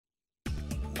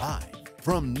Live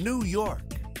from New York,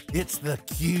 it's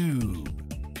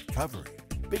theCUBE. Covering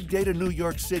Big Data New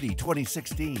York City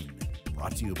 2016.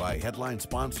 Brought to you by headline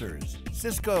sponsors,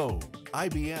 Cisco,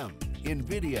 IBM,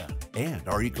 NVIDIA, and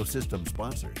our ecosystem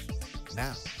sponsors.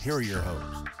 Now, here are your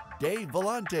hosts, Dave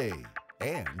Vellante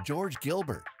and George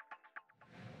Gilbert.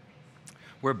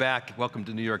 We're back. Welcome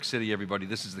to New York City, everybody.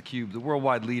 This is theCUBE, the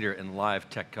worldwide leader in live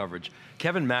tech coverage.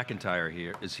 Kevin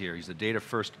McIntyre is here. He's the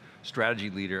DataFirst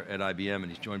strategy leader at IBM, and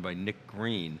he's joined by Nik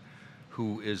Green,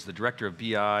 who is the director of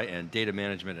BI and data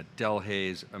management at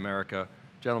Delhaize America.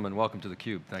 Gentlemen, welcome to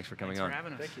theCUBE. Thanks for coming on. Thanks for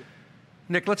having us. Thank you.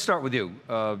 Nik, let's start with you.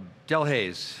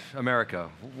 Delhaize America,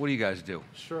 what do you guys do?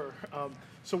 Sure.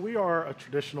 So we are a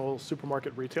traditional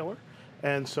supermarket retailer.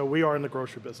 And so we are in the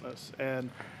grocery business, and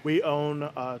we own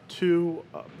two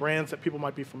brands that people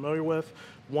might be familiar with.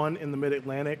 One in the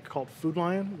Mid-Atlantic called Food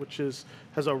Lion, which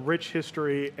has a rich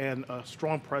history and a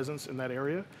strong presence in that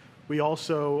area. We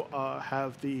also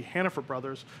have the Hannaford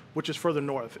Brothers, which is further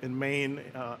north in Maine,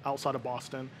 outside of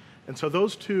Boston. And so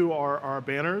those two are our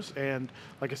banners, and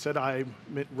like I said, I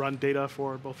run data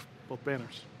for both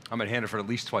banners. I'm at Hannaford at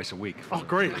least twice a week. Oh,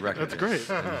 great. That's great.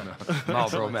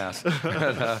 Marlboro, Mass.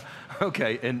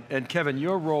 Okay, and Kevin,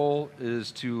 your role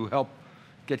is to help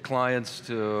get clients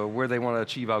to where they want to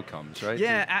achieve outcomes, right?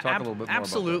 Yeah, talk a little bit more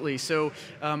absolutely. So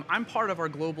I'm part of our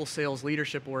global sales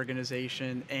leadership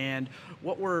organization, and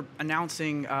what we're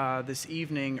announcing this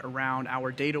evening around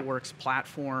our DataWorks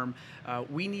platform,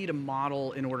 we need a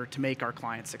model in order to make our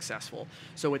clients successful.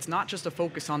 So it's not just a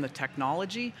focus on the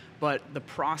technology, but the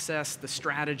process, the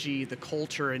strategy, the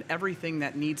culture, and everything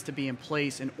that needs to be in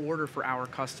place in order for our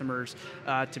customers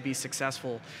to be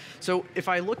successful. So if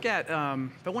I look at,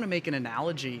 if I want to make an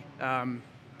analogy,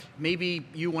 maybe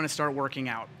you want to start working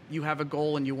out. You have a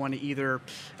goal and you want to either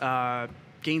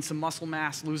gain some muscle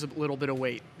mass, lose a little bit of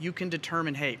weight. You can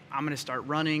determine, hey, I'm going to start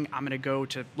running, I'm going to go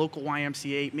to local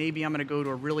YMCA, maybe I'm going to go to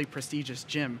a really prestigious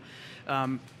gym.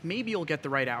 Maybe you'll get the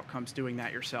right outcomes doing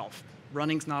that yourself.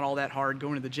 Running's not all that hard,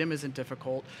 going to the gym isn't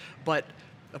difficult, but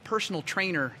a personal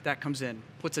trainer that comes in,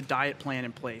 puts a diet plan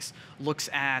in place, looks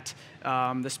at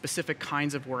the specific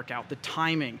kinds of workout, the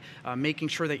timing, making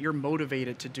sure that you're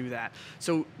motivated to do that.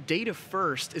 So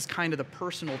DataFirst is kind of the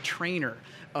personal trainer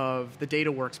of the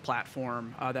DataWorks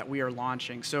platform that we are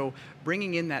launching. So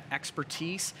bringing in that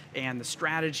expertise and the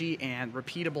strategy and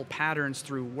repeatable patterns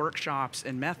through workshops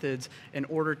and methods in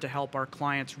order to help our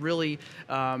clients really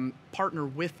partner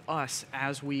with us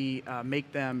as we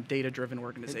make them data-driven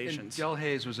organizations. And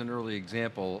Delhaize was an early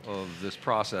example of this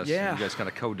process. Yeah. You guys kind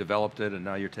of co-developed it, and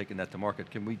now you're taking that to market.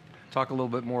 Can we talk a little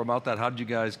bit more about that? How did you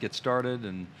guys get started,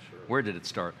 and where did it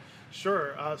start?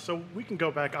 Sure, so we can go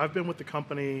back. I've been with the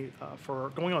company for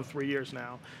going on 3 years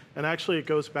now, and actually it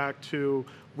goes back to,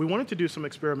 we wanted to do some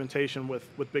experimentation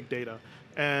with big data,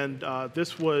 and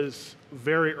this was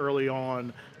very early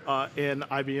on in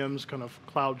IBM's kind of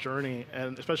cloud journey,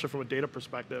 and especially from a data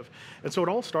perspective. And so it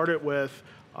all started with,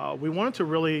 we wanted to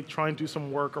really try and do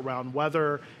some work around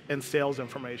weather and sales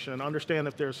information and understand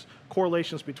if there's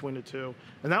correlations between the two.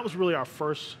 And that was really our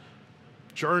first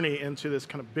journey into this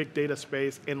kind of big data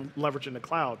space and leveraging the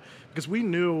cloud. Because we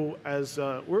knew as,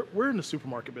 we're in the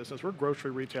supermarket business, we're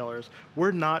grocery retailers,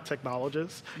 we're not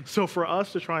technologists. So for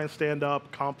us to try and stand up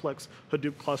complex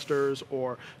Hadoop clusters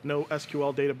or no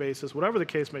SQL databases, whatever the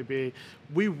case may be,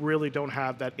 we really don't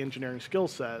have that engineering skill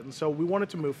set. And so we wanted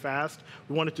to move fast,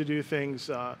 we wanted to do things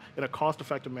in a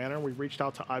cost-effective manner. We reached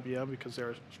out to IBM because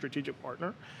they're a strategic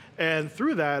partner. And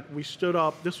through that, we stood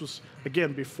up, this was,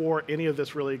 again, before any of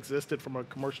this really existed from a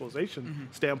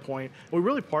commercialization standpoint. We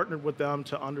really partnered with them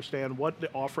to understand what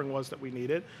the offering was that we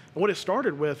needed. And what it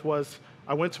started with was,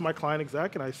 I went to my client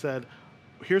exec and I said,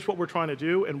 here's what we're trying to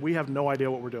do, and we have no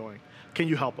idea what we're doing. Can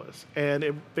you help us?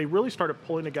 And they really started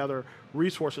pulling together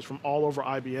resources from all over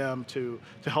IBM to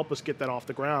help us get that off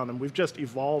the ground. And we've just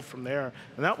evolved from there.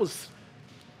 And that was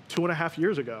 2.5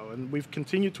 years ago, and we've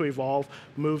continued to evolve,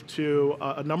 moved to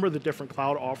a number of the different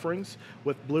cloud offerings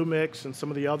with Bluemix and some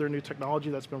of the other new technology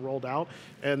that's been rolled out.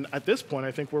 And at this point,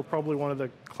 I think we're probably one of the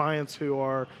clients who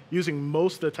are using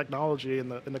most of the technology in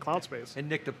the cloud space. And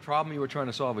Nik, the problem you were trying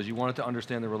to solve is you wanted to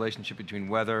understand the relationship between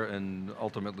weather and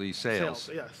ultimately sales.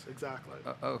 Yes, exactly.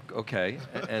 Okay,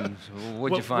 and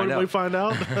what'd you find out? What did we find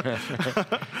out?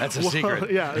 That's a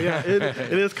secret. Yeah,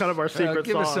 it is kind of our secret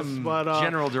give sauce. Us some but,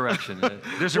 general direction.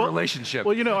 There's a relationship.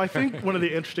 Well, you know, I think one of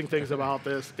the interesting things about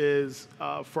this is,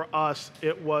 for us,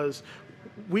 it was,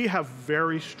 we have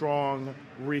very strong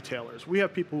retailers. We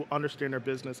have people who understand their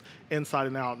business inside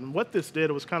and out. And what this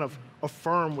did was kind of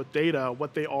affirm with data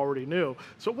what they already knew.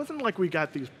 So it wasn't like we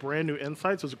got these brand new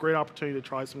insights. It was a great opportunity to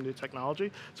try some new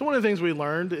technology. So one of the things we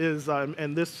learned is,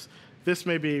 and this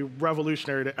may be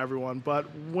revolutionary to everyone, but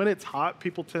when it's hot,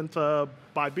 people tend to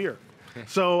buy beer.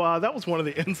 So that was one of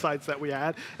the insights that we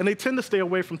had, and they tend to stay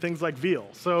away from things like veal.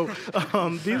 So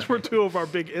these were two of our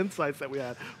big insights that we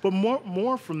had. But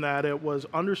more from that, it was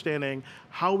understanding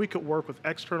how we could work with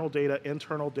external data,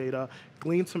 internal data,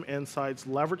 glean some insights,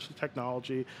 leverage the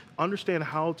technology, understand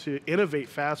how to innovate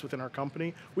fast within our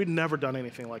company. We'd never done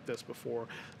anything like this before.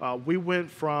 We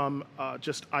went from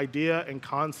just idea and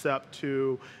concept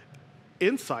to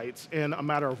insights in a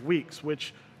matter of weeks,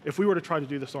 which if we were to try to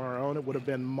do this on our own, it would have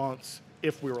been months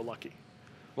if we were lucky.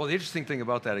 Well, the interesting thing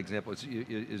about that example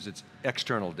is it's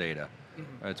external data.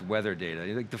 It's weather data.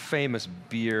 Like the famous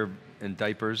beer and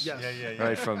diapers, yes.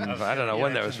 right? From I don't know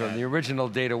when that was from, the original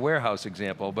data warehouse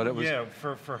example, but it was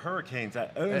for hurricanes.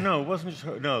 No, it wasn't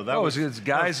just no. That was it's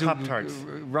guys who Pop-Tarts.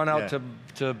 run out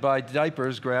to buy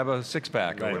diapers, grab a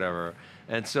six-pack or whatever,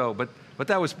 and so but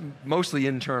that was mostly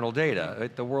internal data.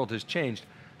 Right? The world has changed,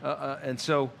 and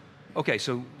so. Okay,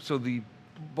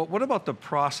 but what about the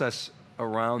process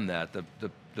around that,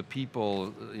 the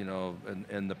people, you know,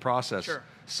 and the process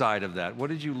side of that? What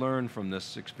did you learn from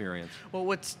this experience?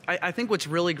 Well, I think what's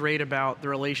really great about the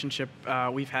relationship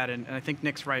we've had, and I think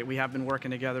Nick's right, we have been working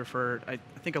together for I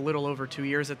think a little over 2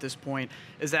 years at this point,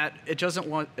 is that it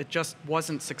just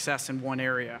wasn't success in one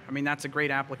area. I mean, that's a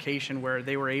great application where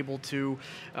they were able to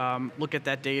look at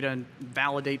that data and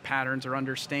validate patterns or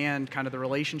understand kind of the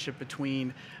relationship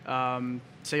between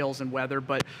sales and weather,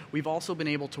 but we've also been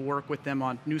able to work with them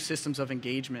on new systems of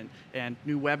engagement and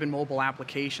new web and mobile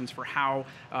applications for how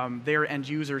their end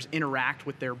users interact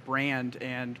with their brand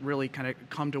and really kind of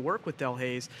come to work with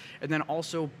Delhaize, and then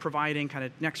also providing kind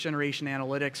of next generation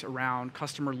analytics around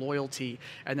customer loyalty,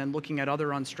 and then looking at other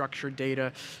unstructured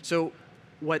data. So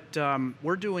what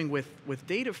we're doing with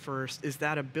DataFirst is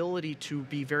that ability to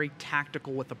be very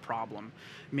tactical with a problem.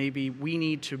 Maybe we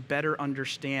need to better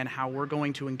understand how we're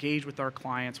going to engage with our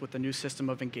clients with a new system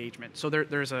of engagement. So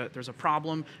there's a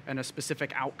problem and a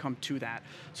specific outcome to that.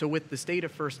 So with this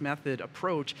DataFirst method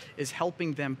approach is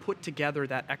helping them put together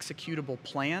that executable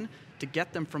plan to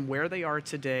get them from where they are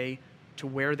today to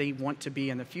where they want to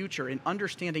be in the future, and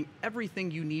understanding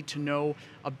everything you need to know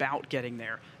about getting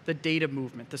there. The data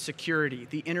movement, the security,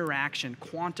 the interaction,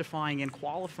 quantifying and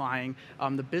qualifying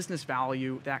the business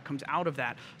value that comes out of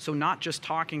that. So not just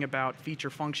talking about feature,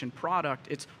 function, product,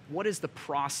 it's what is the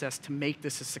process to make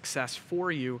this a success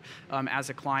for you as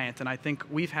a client. And I think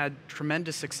we've had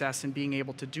tremendous success in being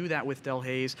able to do that with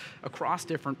Delhaize across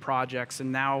different projects,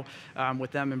 and now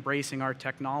with them embracing our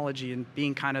technology and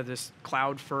being kind of this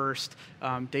cloud-first,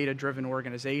 data-driven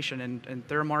organization, and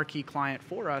they're a marquee client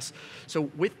for us. So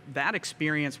with that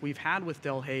experience we've had with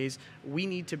Delhaize, we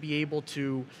need to be able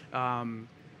to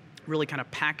really kind of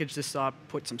package this up,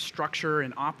 put some structure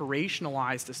and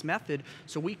operationalize this method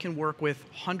so we can work with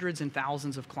hundreds and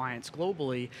thousands of clients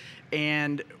globally.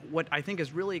 And what I think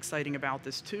is really exciting about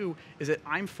this too is that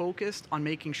I'm focused on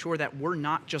making sure that we're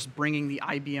not just bringing the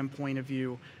IBM point of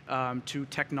view to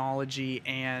technology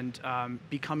and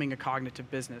becoming a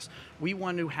cognitive business. We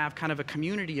want to have kind of a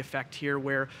community effect here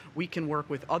where we can work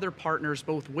with other partners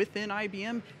both within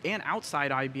IBM and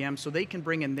outside IBM so they can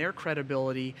bring in their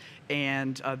credibility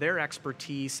and their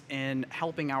expertise in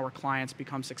helping our clients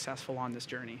become successful on this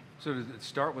journey. So did it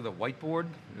start with a whiteboard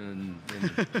and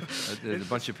a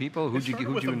bunch of people? Who'd you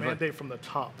invite? A mandate from the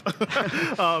top.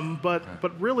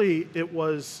 But really, it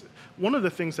was one of the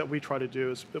things that we try to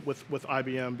do is with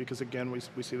IBM, because again,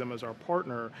 we see them as our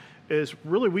partner, is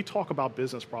really we talk about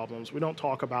business problems. We don't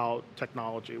talk about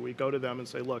technology. We go to them and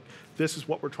say, look, this is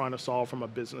what we're trying to solve from a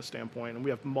business standpoint. And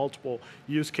we have multiple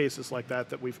use cases like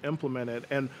that we've implemented.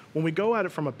 And when we go at it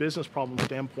from a business problem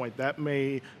standpoint, that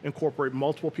may incorporate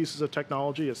multiple pieces of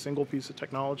technology, a single piece of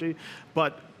technology,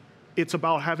 but it's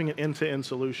about having an end-to-end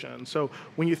solution. So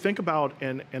when you think about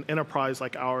an enterprise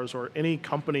like ours or any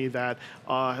company that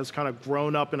has kind of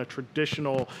grown up in a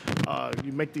traditional,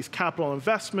 you make these capital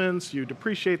investments, you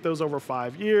depreciate those over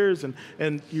 5 years,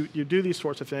 and you do these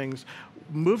sorts of things,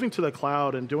 moving to the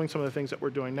cloud and doing some of the things that we're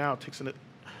doing now takes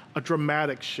a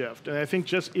dramatic shift. And I think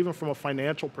just even from a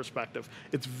financial perspective,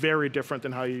 it's very different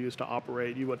than how you used to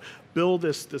operate. You would build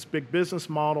this big business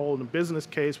model and a business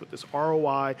case with this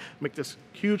ROI, make this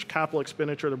huge capital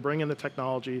expenditure to bring in the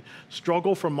technology,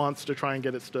 struggle for months to try and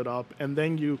get it stood up, and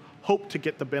then you hope to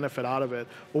get the benefit out of it.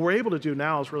 What we're able to do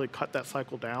now is really cut that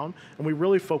cycle down, and we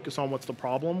really focus on what's the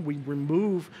problem. We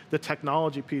remove the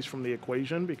technology piece from the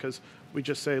equation because we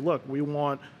just say, look, we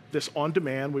want this on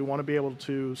demand. We want to be able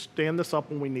to stand this up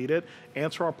when we need it,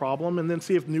 answer our problem, and then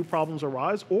see if new problems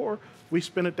arise, or we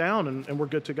spin it down and we're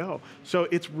good to go. So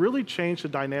it's really changed the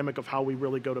dynamic of how we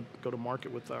really go to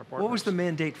market with our partners. What was the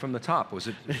mandate from the top? Was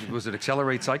it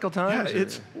accelerate cycle times? Yeah,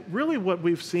 it's really what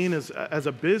we've seen as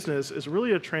a business is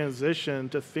really a transition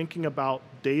to thinking about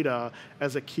data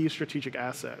as a key strategic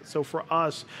asset. So for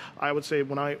us, I would say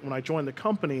when I joined the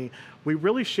company, we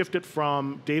really shifted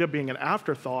from data being an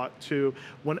afterthought to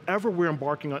whenever we're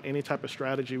embarking on any type of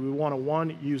strategy, we want to,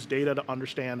 one, use data to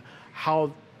understand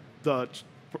how the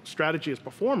strategy is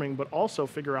performing, but also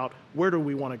figure out where do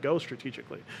we want to go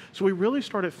strategically. So we really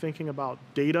started thinking about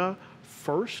data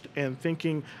first and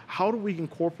thinking, how do we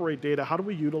incorporate data? How do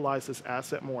we utilize this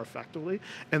asset more effectively?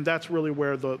 And that's really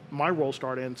where my role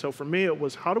started. And so for me, it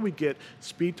was how do we get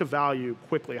speed to value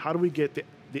quickly? How do we get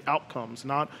the outcomes,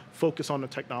 not focus on the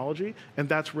technology? And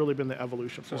that's really been the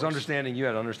evolution for us. So you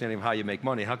had understanding of how you make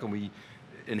money. How can we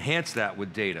enhance that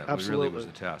with data? Absolutely. Really was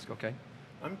the task, okay?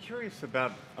 I'm curious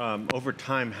about, over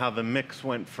time, how the mix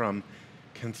went from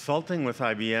consulting with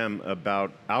IBM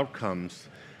about outcomes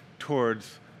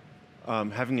towards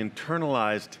having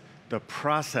internalized the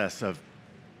process of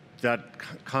that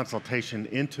consultation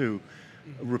into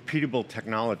repeatable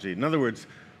technology. In other words,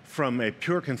 from a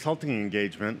pure consulting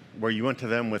engagement, where you went to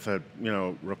them with a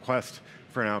request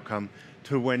for an outcome,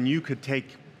 to when you could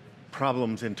take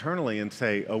problems internally and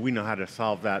say, oh, we know how to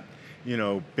solve that,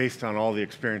 based on all the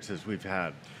experiences we've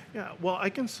had. Yeah, well, I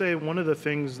can say one of the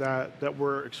things that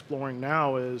we're exploring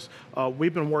now is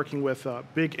we've been working with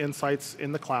big insights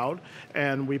in the cloud,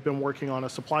 and we've been working on a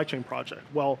supply chain project.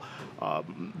 Well,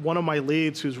 one of my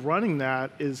leads who's running that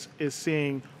is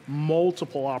seeing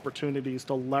multiple opportunities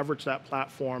to leverage that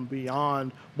platform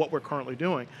beyond what we're currently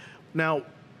doing. Now,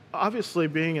 obviously,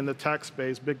 being in the tech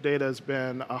space, big data has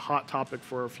been a hot topic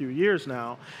for a few years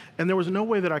now, and there was no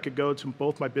way that I could go to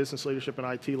both my business leadership and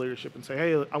IT leadership and say,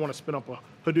 hey, I want to spin up a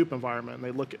Hadoop environment, and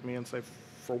they look at me and say,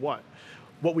 for what?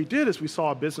 What we did is we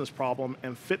saw a business problem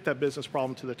and fit that business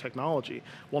problem to the technology.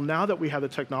 Well, now that we have the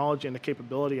technology and the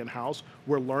capability in-house,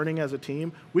 we're learning as a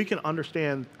team, we can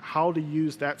understand how to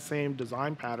use that same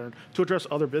design pattern to address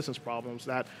other business problems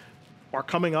that are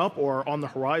coming up or on the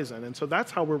horizon. And so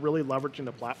that's how we're really leveraging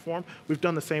the platform. We've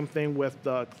done the same thing with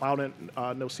the Cloud and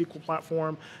NoSQL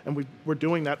platform, and we're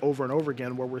doing that over and over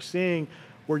again, where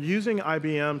we're using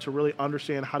IBM to really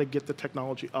understand how to get the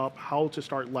technology up, how to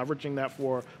start leveraging that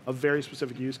for a very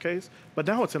specific use case. But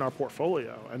now it's in our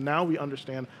portfolio, and now we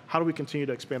understand how do we continue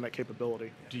to expand that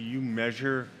capability. Do you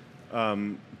measure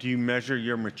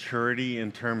your maturity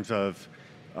in terms of,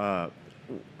 I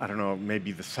don't know,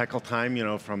 maybe the cycle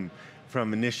time,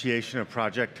 from initiation of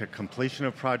project to completion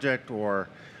of project, or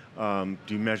do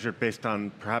you measure it based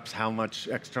on perhaps how much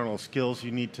external skills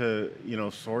you need to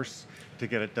source to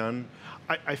get it done?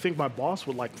 I think my boss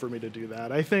would like for me to do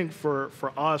that. I think for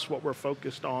us, what we're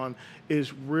focused on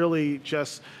is really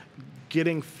just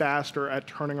getting faster at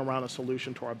turning around a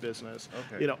solution to our business.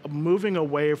 Okay. Moving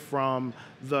away from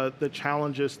the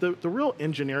challenges, the real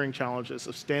engineering challenges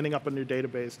of standing up a new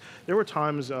database. There were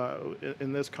times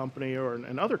in this company or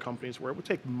in other companies where it would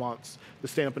take months to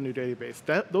stand up a new database.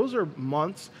 Those are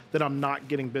months that I'm not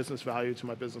getting business value to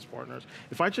my business partners.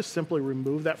 If I just simply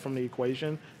remove that from the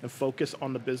equation and focus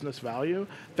on the business value,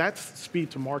 that's speed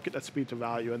to market, that's speed to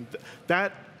value. And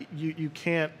that you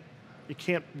can't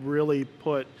really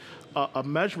put a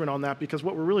measurement on that, because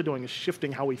what we're really doing is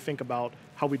shifting how we think about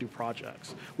how we do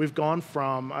projects. We've gone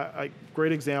from, a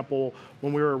great example,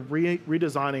 when we were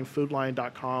redesigning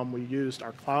foodline.com, we used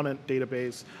our cloud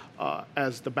database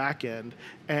as the back end,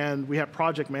 and we had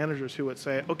project managers who would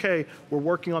say, okay, we're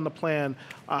working on the plan,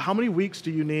 how many weeks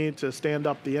do you need to stand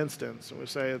up the instance? And we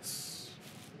say it's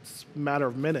a matter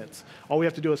of minutes. All we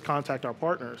have to do is contact our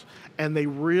partners. And they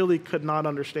really could not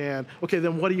understand, okay,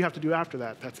 then what do you have to do after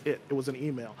that? That's it. It was an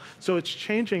email. So it's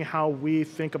changing how we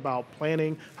think about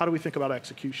planning, how do we think about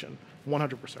execution,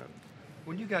 100%.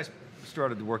 When you guys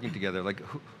started working together, like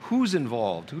who's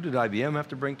involved? Who did IBM have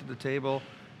to bring to the table?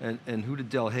 And who did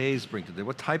Delhaize bring to the table?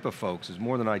 What type of folks? There's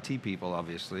more than IT people,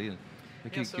 obviously. I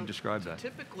think you can describe that.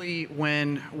 Typically,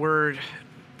 when we're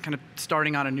kind of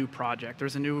starting on a new project.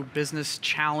 There's a new business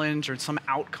challenge or some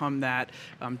outcome that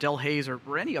Delhaize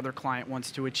or any other client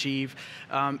wants to achieve.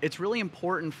 It's really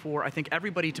important for, I think,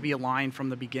 everybody to be aligned from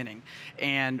the beginning.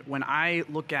 And when I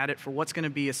look at it for what's going to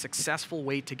be a successful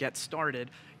way to get started,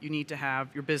 you need to have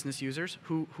your business users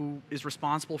who is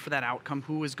responsible for that outcome,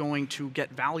 who is going to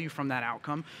get value from that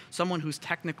outcome, someone who's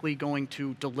technically going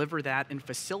to deliver that and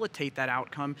facilitate that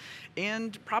outcome,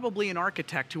 and probably an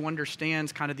architect who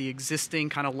understands kind of the existing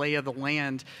kind of lay of the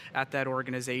land at that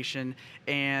organization.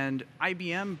 And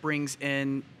IBM brings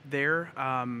in their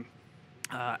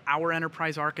our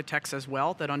enterprise architects as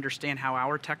well that understand how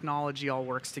our technology all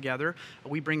works together.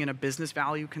 We bring in a business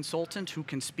value consultant who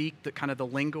can speak the kind of the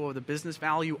lingo of the business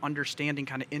value, understanding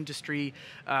kind of industry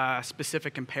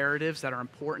specific imperatives that are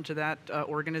important to that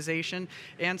organization,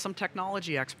 and some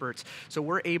technology experts. So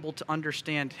we're able to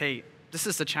understand, hey, this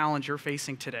is the challenge you're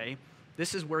facing today.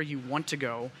 This is where you want to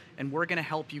go, and we're going to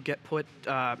help you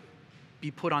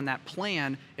be put on that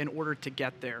plan in order to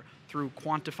get there through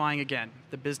quantifying, again,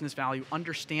 the business value,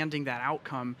 understanding that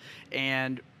outcome,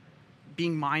 and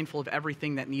being mindful of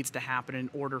everything that needs to happen in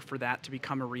order for that to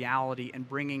become a reality, and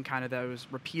bringing kind of those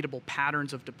repeatable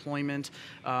patterns of deployment.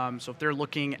 So if they're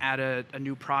looking at a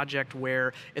new project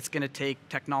where it's going to take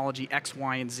technology X,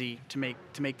 Y, and Z to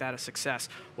make that a success,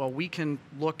 well, we can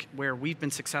look where we've been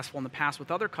successful in the past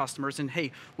with other customers, and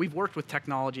hey, we've worked with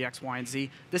technology X, Y, and Z.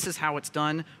 This is how it's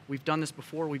done. We've done this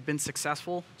before. We've been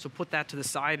successful. So put that to the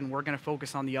side, and we're going to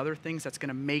focus on the other things that's going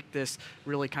to make this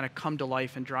really kind of come to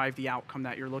life and drive the outcome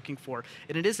that you're looking for.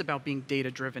 And it is about being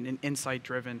data-driven and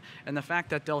insight-driven. And the fact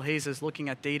that Delhaize is looking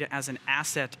at data as an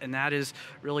asset, and that is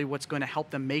really what's going to help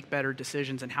them make better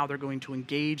decisions and how they're going to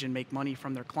engage and make money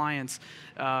from their clients,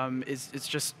 it's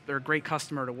just, they're a great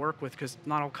customer to work with, because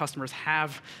not all customers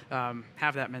have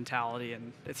that mentality,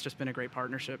 and it's just been a great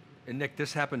partnership. And Nick,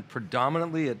 this happened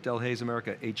predominantly at Delhaize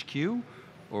America HQ?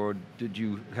 Or did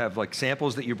you have like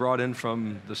samples that you brought in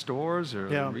from the stores or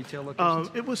retail locations?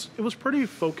 It was pretty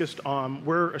focused on,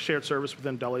 we're a shared service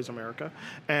within Delhaize America,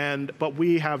 but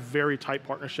we have very tight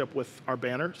partnership with our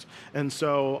banners. And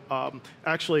so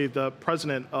actually the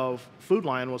president of Food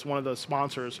Lion was one of the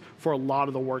sponsors for a lot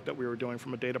of the work that we were doing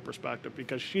from a data perspective,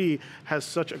 because she has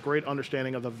such a great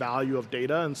understanding of the value of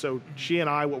data. And so she and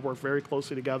I would work very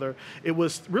closely together. It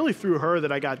was really through her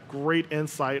that I got great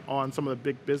insight on some of the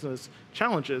big business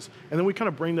challenges, and then we kind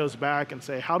of bring those back and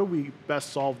say, how do we best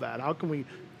solve that? How can we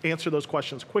answer those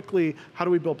questions quickly? How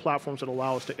do we build platforms that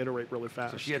allow us to iterate really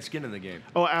fast? So she had skin in the game.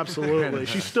 Oh, absolutely.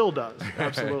 She still does.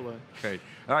 Absolutely. Great.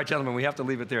 All right, gentlemen, we have to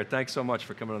leave it there. Thanks so much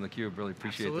for coming on theCUBE. Really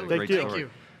appreciate that. Absolutely. Great story. Thank you.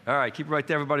 All right, keep it right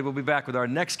there, everybody. We'll be back with our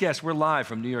next guest. We're live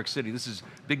from New York City. This is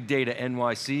Big Data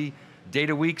NYC,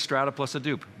 Data Week, Strata plus Hadoop.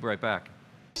 We'll be right back.